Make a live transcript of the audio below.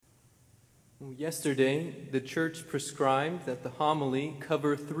Well, yesterday, the church prescribed that the homily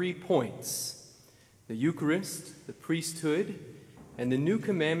cover 3 points: the Eucharist, the priesthood, and the new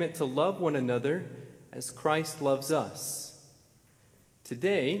commandment to love one another as Christ loves us.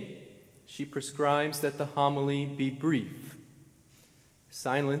 Today, she prescribes that the homily be brief.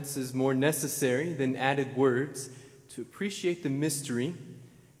 Silence is more necessary than added words to appreciate the mystery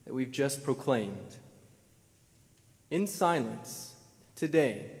that we've just proclaimed. In silence,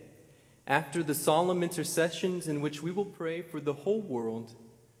 today, after the solemn intercessions in which we will pray for the whole world,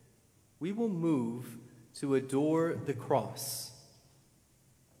 we will move to adore the cross.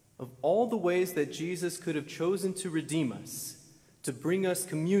 Of all the ways that Jesus could have chosen to redeem us, to bring us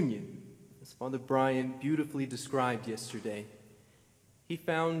communion, as Father Brian beautifully described yesterday, he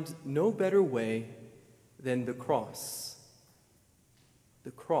found no better way than the cross.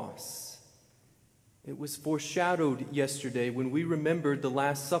 The cross. It was foreshadowed yesterday when we remembered the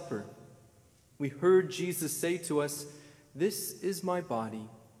Last Supper. We heard Jesus say to us, "This is my body,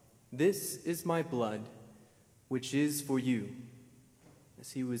 this is my blood, which is for you,"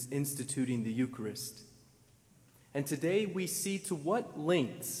 as he was instituting the Eucharist. And today we see to what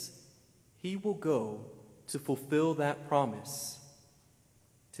lengths he will go to fulfill that promise.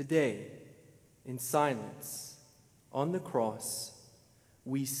 Today, in silence, on the cross,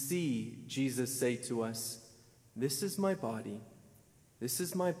 we see Jesus say to us, "This is my body, this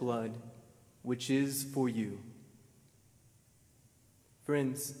is my blood, which is for you."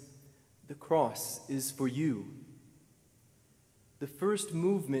 Friends, the cross is for you. The first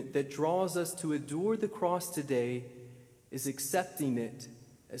movement that draws us to adore the cross today is accepting it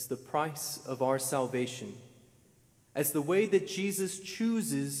as the price of our salvation, as the way that Jesus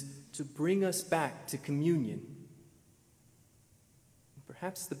chooses to bring us back to communion.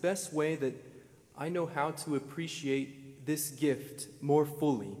 Perhaps the best way that I know how to appreciate this gift more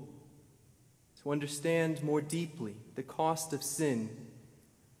fully, to understand more deeply the cost of sin,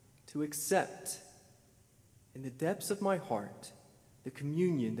 to accept in the depths of my heart the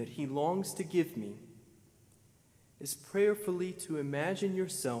communion that he longs to give me, is prayerfully to imagine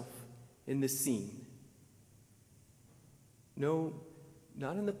yourself in the scene. No,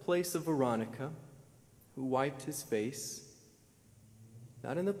 not in the place of Veronica, who wiped his face,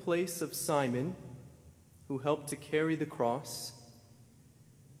 not in the place of Simon, who helped to carry the cross.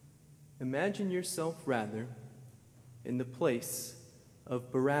 Imagine yourself rather in the place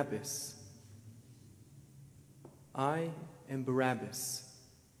of Barabbas. I am Barabbas.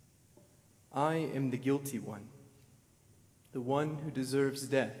 I am the guilty one, the one who deserves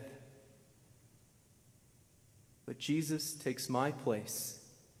death. But Jesus takes my place,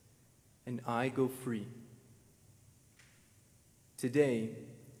 and I go free. Today,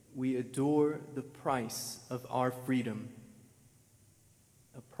 we adore the price of our freedom,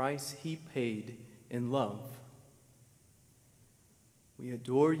 a price he paid in love. We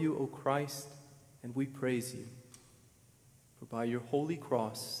adore you, O Christ, and we praise you. For by your holy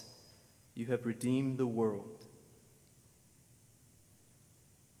cross, you have redeemed the world.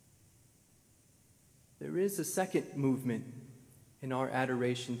 There is a second movement in our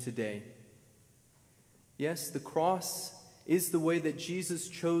adoration today. Yes, the cross is the way that Jesus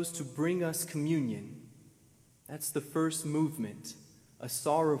chose to bring us communion. That's the first movement, a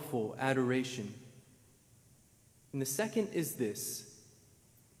sorrowful adoration. And the second is this,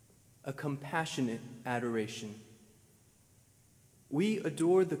 a compassionate adoration. We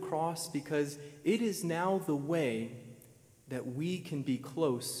adore the cross because it is now the way that we can be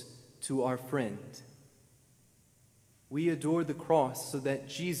close to our friend. We adore the cross so that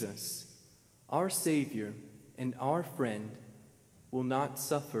Jesus, our Savior and our friend, will not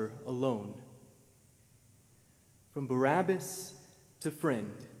suffer alone. From Barabbas to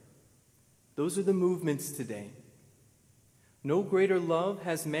friend, those are the movements today. No greater love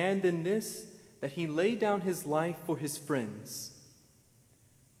has man than this, that he laid down his life for his friends.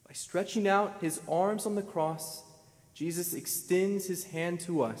 By stretching out his arms on the cross, Jesus extends his hand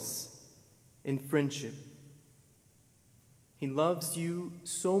to us in friendship. He loves you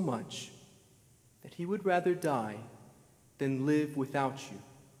so much that he would rather die than live without you,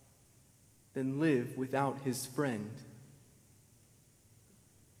 than live without his friend.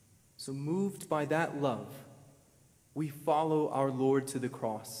 So moved by that love, we follow our Lord to the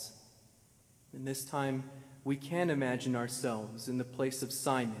cross. And this time, we can imagine ourselves in the place of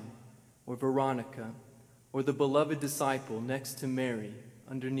Simon or Veronica or the beloved disciple next to Mary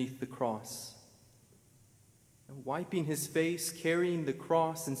underneath the cross. And wiping his face, carrying the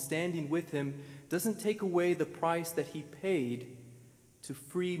cross, and standing with him doesn't take away the price that he paid to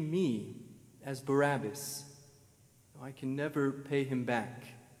free me as Barabbas. I can never pay him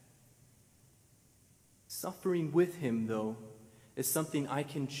back. Suffering with him, though, is something I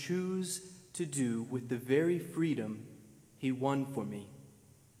can choose to do with the very freedom he won for me.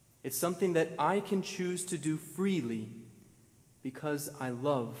 It's something that I can choose to do freely because I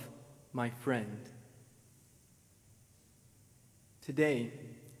love my friend. Today,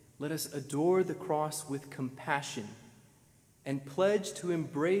 let us adore the cross with compassion and pledge to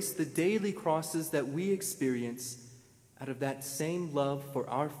embrace the daily crosses that we experience out of that same love for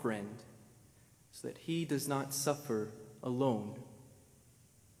our friend, so that he does not suffer alone.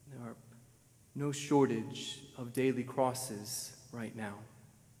 There are no shortage of daily crosses right now.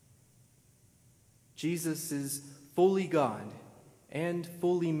 Jesus is fully God and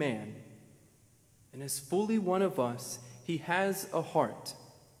fully man, and as fully one of us, he has a heart,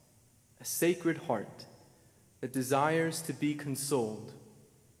 a sacred heart that desires to be consoled.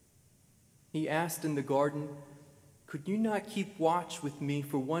 He asked in the garden, "Could you not keep watch with me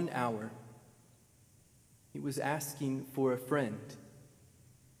for 1 hour?" He was asking for a friend.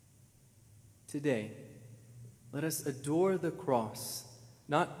 Today, let us adore the cross,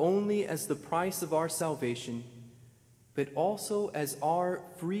 not only as the price of our salvation, but also as our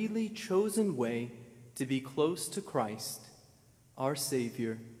freely chosen way to be close to Christ, our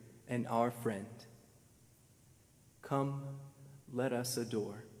Savior and our friend. Come, let us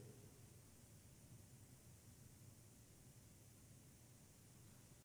adore.